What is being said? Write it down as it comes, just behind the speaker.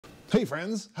Hey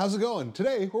friends, how's it going?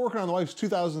 Today, we're working on the wife's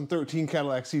 2013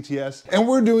 Cadillac CTS, and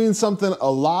we're doing something a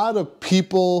lot of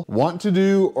people want to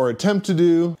do, or attempt to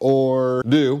do, or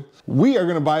do. We are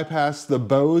gonna bypass the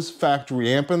Bose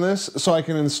factory amp in this, so I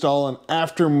can install an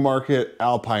aftermarket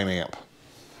Alpine amp.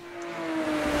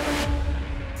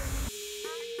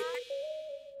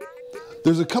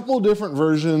 There's a couple different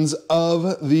versions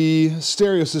of the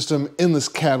stereo system in this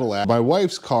Cadillac. My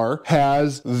wife's car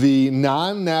has the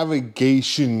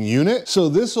non-navigation unit, so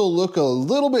this will look a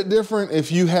little bit different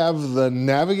if you have the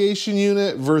navigation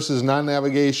unit versus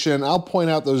non-navigation. I'll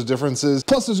point out those differences.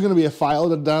 Plus there's gonna be a file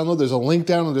to download. There's a link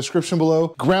down in the description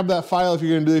below. Grab that file if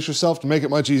you're gonna do this yourself to make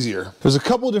it much easier. There's a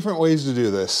couple different ways to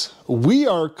do this. We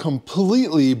are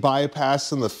completely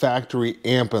bypassing the factory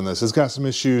amp in this. It's got some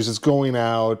issues, it's going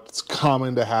out, it's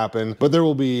common to happen, but there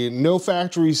will be no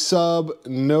factory sub,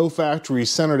 no factory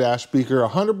center dash speaker,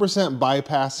 100%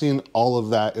 bypassing all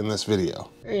of that in this video.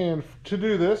 And to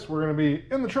do this, we're gonna be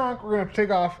in the trunk, we're gonna have to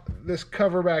take off this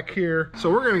cover back here. So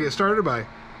we're gonna get started by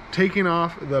taking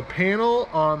off the panel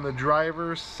on the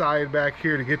driver's side back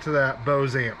here to get to that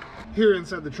Bose amp. Here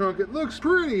inside the trunk, it looks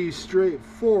pretty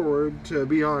straightforward, to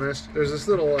be honest. There's this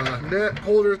little net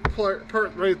holder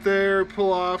part right there,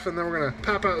 pull off, and then we're gonna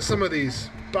pop out some of these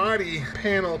body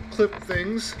panel clip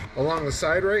things along the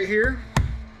side right here.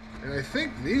 And I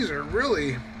think these are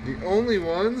really the only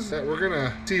ones that we're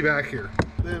gonna see back here.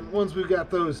 Then once we've got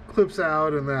those clips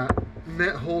out and that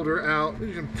net holder out,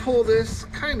 we can pull this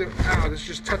kind of out. It's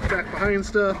just tucked back behind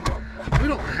stuff. We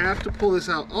don't have to pull this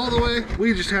out all the way.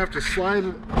 We just have to slide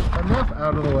it enough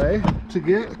out of the way to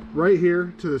get right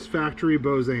here to this factory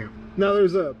Bose amp. Now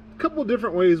there's a couple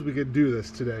different ways we could do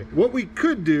this today. What we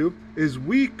could do is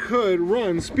we could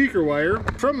run speaker wire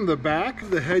from the back of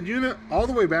the head unit all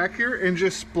the way back here and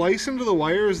just splice into the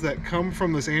wires that come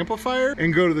from this amplifier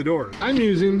and go to the doors. I'm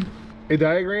using a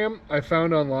diagram I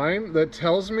found online that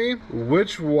tells me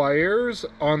which wires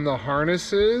on the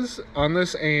harnesses on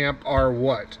this amp are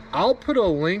what. I'll put a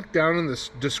link down in the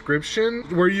description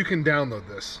where you can download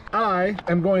this. I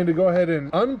am going to go ahead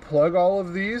and unplug all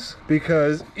of these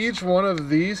because each one of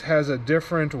these has a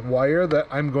different wire that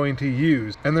I'm going to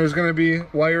use. And there's going to be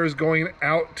wires going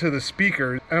out to the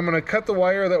speakers. And I'm going to cut the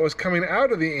wire that was coming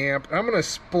out of the amp. I'm going to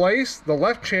splice the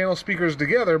left channel speakers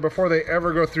together before they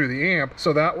ever go through the amp.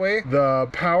 So that way the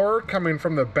power coming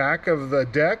from the back of the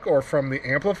deck or from the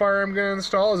amplifier I'm going to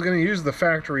install is going to use the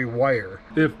factory wire.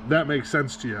 If that makes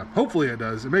sense to you. Hopefully it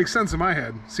does. It makes sense in my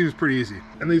head. Seems pretty easy.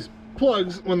 And these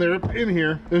plugs, when they're in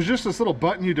here, there's just this little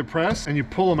button you depress and you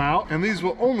pull them out, and these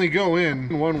will only go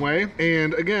in one way.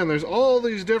 And again, there's all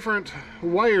these different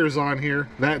wires on here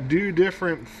that do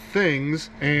different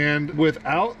things, and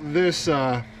without this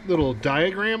little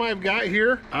diagram I've got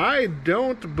here, I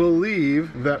don't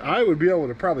believe that I would be able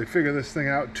to probably figure this thing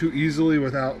out too easily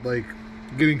without like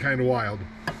getting kind of wild.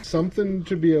 Something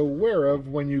to be aware of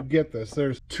when you get this.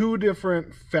 There's two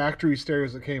different factory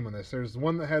stereos that came in this. There's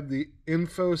one that had the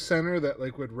info center that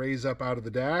like would raise up out of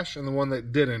the dash, and the one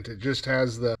that didn't. It just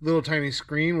has the little tiny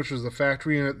screen, which was the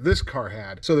factory unit this car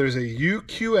had. So there's a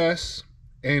UQS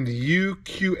and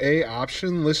UQA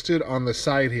option listed on the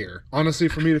side here. Honestly,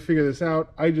 for me to figure this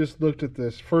out, I just looked at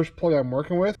this first plug I'm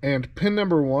working with, and pin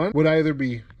number 1 would either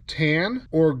be tan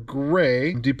or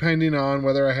gray, depending on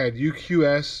whether I had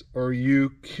UQS or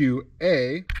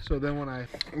UQA. So then when I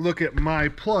look at my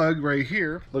plug right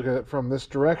here, look at it from this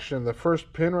direction, the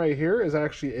first pin right here is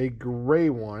actually a gray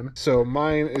one. So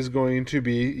mine is going to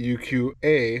be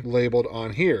UQA labeled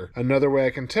on here. Another way I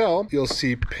can tell, you'll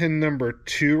see pin number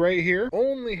 2 right here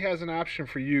only has an option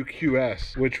for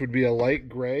UQS, which would be a light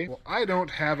gray. Well, I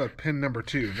don't have a pin number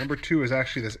 2. Number 2 is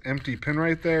actually this empty pin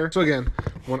right there. So again,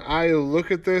 when I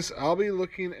look at this, I'll be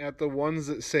looking at the ones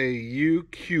that say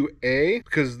UQA,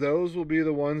 because those will be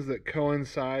the ones that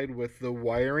coincide with the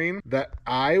wiring that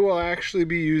I will actually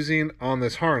be using on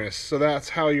this harness. So that's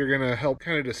how you're going to help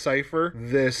kind of decipher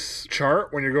this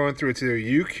chart when you're going through. It's either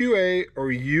UQA or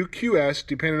UQS,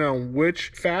 depending on which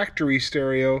factory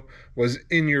stereo was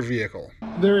in your vehicle.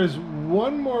 There is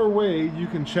one more way you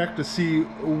can check to see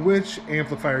which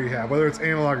amplifier you have, whether it's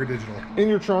analog or digital. In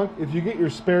your trunk, if you get your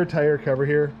spare tire cover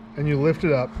here and you lift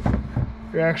it up,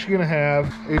 you're actually going to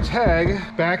have a tag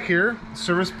back here,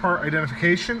 service part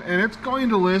identification, and it's going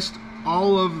to list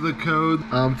all of the code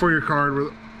for your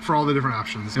card for all the different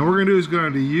options. And what we're going to do is go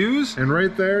down to use, and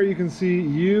right there you can see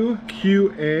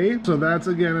UQA. So that's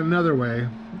again another way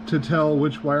to tell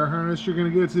which wire harness you're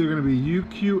going to get. It's either going to be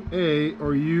UQA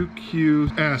or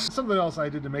UQS. Something else I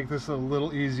did to make this a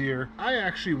little easier, I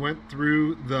actually went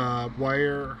through the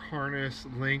wire harness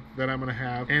link that I'm going to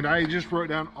have, and I just wrote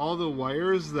down all the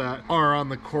wires that are on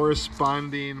the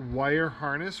corresponding wire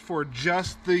harness for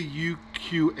just the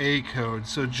UQA code.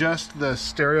 So just the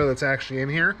stereo that's actually in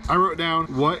here. I wrote down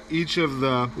what each of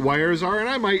the wires are, and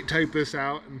I might type this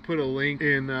out and put a link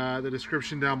in the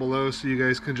description down below so you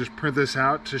guys can just print this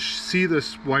out to see the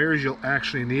wires you'll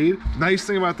actually need. Nice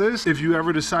thing about this, if you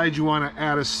ever decide you want to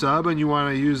add a sub and you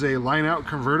want to use a line out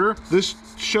converter, this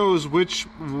shows which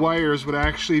wires would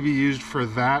actually be used for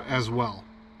that as well.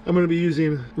 I'm going to be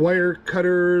using wire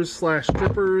cutters /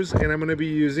 strippers, and I'm going to be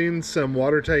using some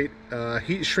watertight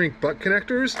heat shrink butt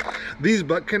connectors. These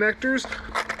butt connectors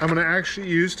I'm going to actually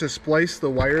use to splice the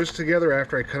wires together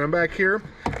after I cut them back here,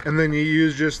 and then you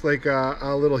use just like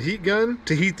a little heat gun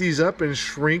to heat these up and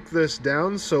shrink this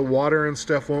down so water and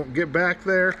stuff won't get back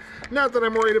there. Not that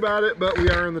I'm worried about it, but we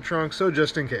are in the trunk, so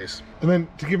just in case. And then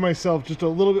to give myself just a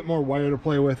little bit more wire to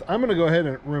play with, I'm going to go ahead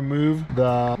and remove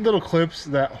the little clips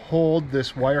that hold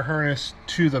this wire harness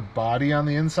to the body on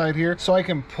the inside here, so I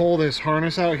can pull this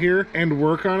harness out here and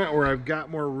work on it where I've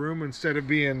got more room instead of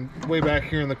being way back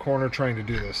here in the corner trying to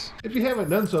do this. If you haven't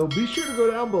done so, be sure to go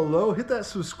down below, hit that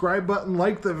subscribe button,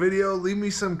 like the video, leave me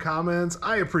some comments.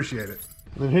 I appreciate it.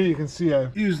 And then here you can see I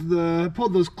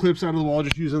pulled those clips out of the wall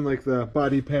just using like the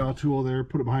body panel tool there,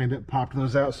 put it behind it, popped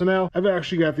those out. So now I've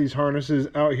actually got these harnesses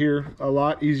out here. A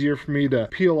lot easier for me to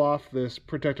peel off this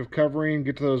protective covering,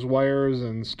 get to those wires,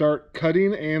 and start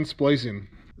cutting and splicing.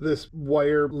 This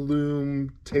wire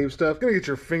loom tape stuff, gonna get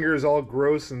your fingers all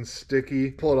gross and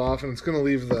sticky. Pull it off and it's gonna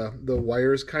leave the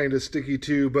wires kind of sticky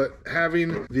too, but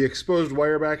having the exposed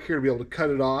wire back here to be able to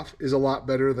cut it off is a lot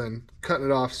better than cutting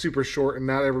it off super short and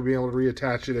not ever being able to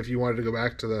reattach it if you wanted to go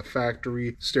back to the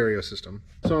factory stereo system.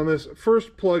 So on this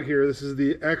first plug here, this is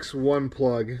the X1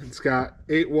 plug. It's got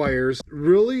 8 wires.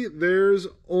 Really, there's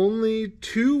only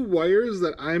 2 wires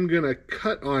that I'm gonna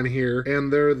cut on here,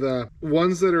 and they're the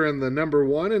ones that are in the number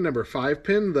 1 and number 5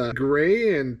 pin, the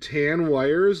gray and tan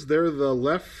wires. They're the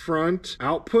left front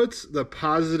outputs, the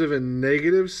positive and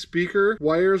negative speaker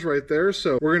wires right there.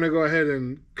 So we're gonna go ahead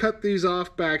and cut these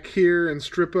off back here and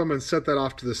strip them and set that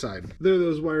off to the side. There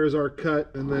those wires are cut,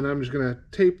 and then I'm just gonna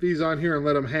tape these on here and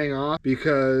let them hang off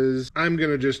because I'm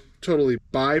gonna just totally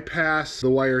bypass the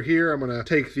wire here. I'm gonna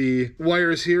take the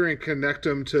wires here and connect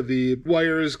them to the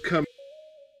wires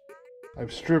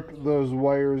I've stripped those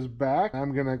wires back.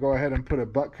 I'm gonna go ahead and put a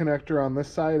butt connector on this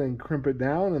side and crimp it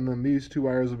down, and then these 2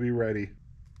 wires will be ready.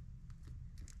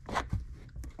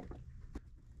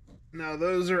 Now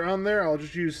those are on there. I'll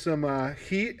just use some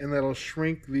heat, and that'll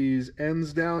shrink these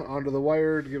ends down onto the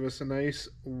wire to give us a nice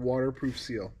waterproof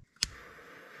seal.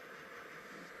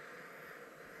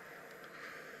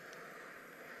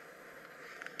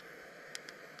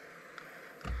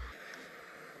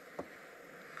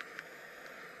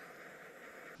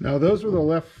 Now those are the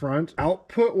left front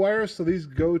output wires, so these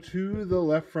go to the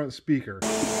left front speaker.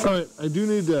 All right, I do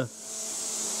need to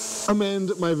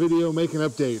amend my video, make an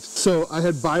update. So I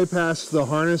had bypassed the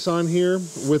harness on here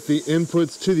with the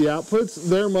inputs to the outputs.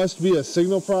 There must be a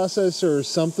signal processor or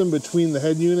something between the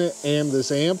head unit and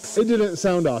this amp. It didn't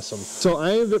sound awesome. So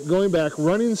I ended up going back,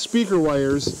 running speaker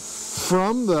wires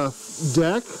from the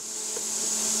deck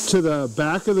to the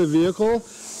back of the vehicle,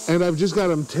 and I've just got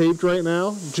them taped right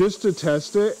now just to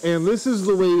test it, and this is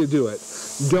the way to do it.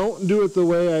 Don't do it the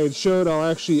way I had showed. I'll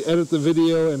actually edit the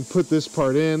video and put this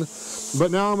part in, but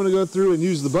now I'm going to go through and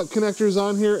use the butt connectors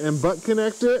on here and butt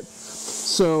connect it.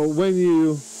 So when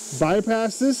you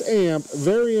bypass this amp,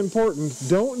 very important,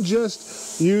 don't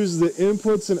just use the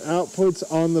inputs and outputs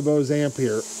on the Bose amp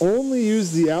here. Only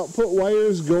use the output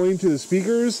wires going to the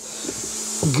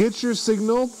speakers. Get your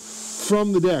signal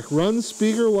from the deck. Run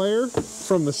speaker wire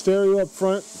from the stereo up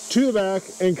front to the back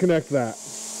and connect that.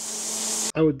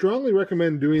 I would strongly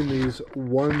recommend doing these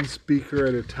one speaker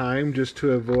at a time just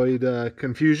to avoid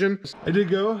confusion. I did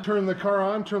go turn the car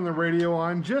on, turn the radio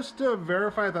on, just to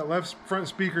verify that left front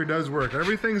speaker does work.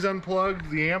 Everything's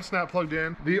unplugged, the amp's not plugged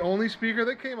in. The only speaker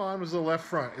that came on was the left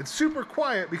front. It's super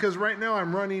quiet because right now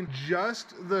I'm running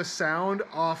just the sound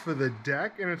off of the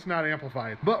deck and it's not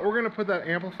amplified. But we're gonna put that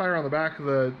amplifier on the back of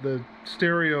the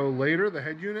stereo later, the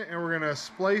head unit, and we're gonna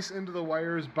splice into the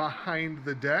wires behind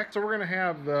the deck. So we're gonna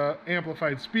have the amplifier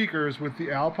amplified speakers with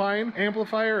the Alpine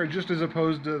amplifier, just as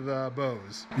opposed to the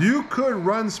Bose. You could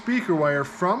run speaker wire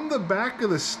from the back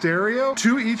of the stereo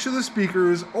to each of the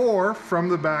speakers, or from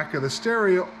the back of the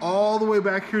stereo all the way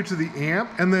back here to the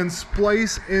amp, and then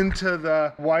splice into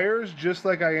the wires just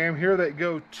like I am here that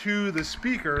go to the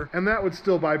speaker, and that would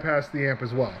still bypass the amp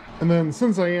as well. And then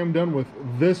since I am done with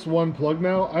this one plug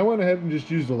now, I went ahead and just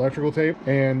used electrical tape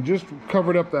and just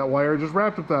covered up that wire, just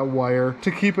wrapped up that wire to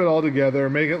keep it all together,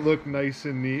 make it look nice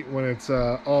and neat when it's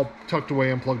all tucked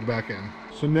away and plugged back in.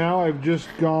 So now I've just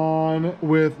gone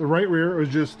with the right rear. It was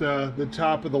just the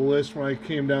top of the list when I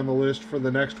came down the list for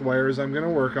the next wires I'm gonna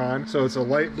work on. So it's a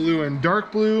light blue and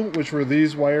dark blue, which were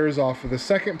these wires off of the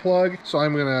second plug. So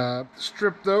I'm gonna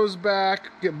strip those back,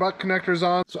 get butt connectors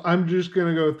on. So I'm just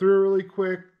gonna go through really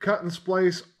quick, cut and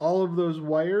splice all of those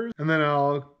wires, and then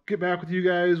I'll get back with you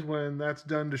guys when that's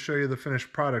done to show you the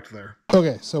finished product there.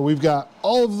 Okay, so we've got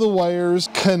all of the wires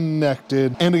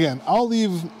connected, and again, I'll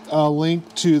leave a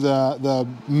link to the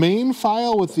main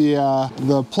file with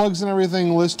the plugs and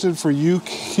everything listed for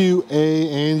UQA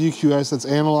and UQS. That's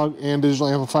analog and digital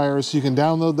amplifiers, so you can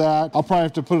download that. I'll probably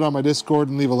have to put it on my Discord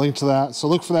and leave a link to that, so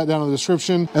look for that down in the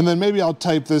description, and then maybe I'll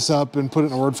type this up and put it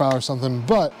in a Word file or something.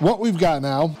 But what we've got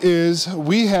now is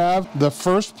we have the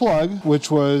first plug, which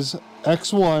was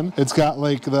X1. It's got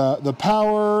like the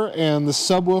power and the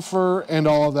subwoofer and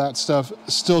all of that stuff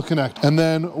still connected. And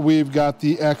then we've got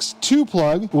the X2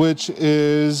 plug, which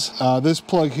is this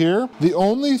plug here. The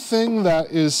only thing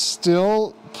that is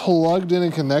still plugged in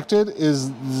and connected is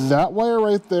that wire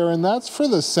right there, and that's for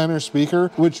the center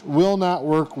speaker, which will not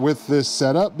work with this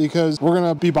setup because we're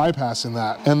gonna be bypassing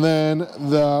that. And then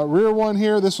the rear one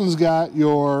here, this one's got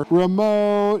your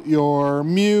remote, your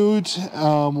mute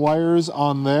wires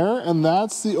on there, and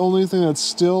that's the only thing that's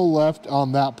still left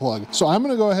on that plug. So I'm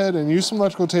gonna go ahead and use some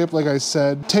electrical tape, like I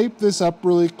said, tape this up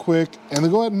really quick, and then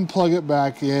go ahead and plug it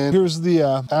back in. Here's the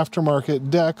aftermarket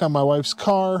deck on my wife's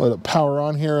car. Let it power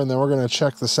on here, and then we're gonna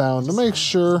check the sound to make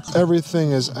sure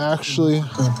everything is actually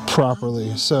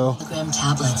properly. So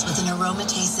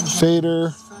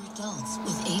fader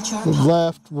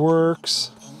left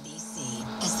works,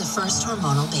 as the first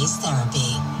hormonal based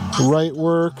therapy. right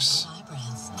works,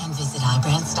 And visit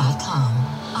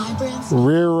iBrands.com.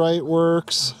 rear right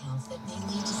works,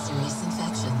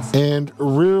 and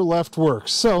rear left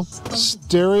works. So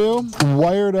stereo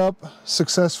wired up,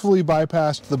 successfully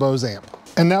bypassed the Bose amp.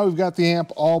 And now we've got the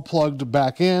amp all plugged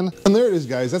back in. And there it is,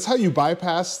 guys. That's how you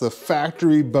bypass the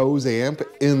factory Bose amp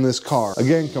in this car.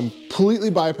 Again,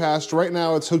 completely bypassed. Right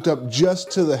now it's hooked up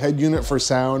just to the head unit for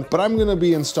sound, but I'm gonna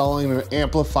be installing an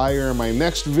amplifier in my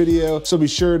next video. So be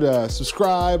sure to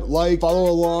subscribe, like, follow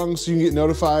along so you can get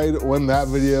notified when that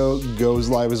video goes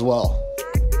live as well.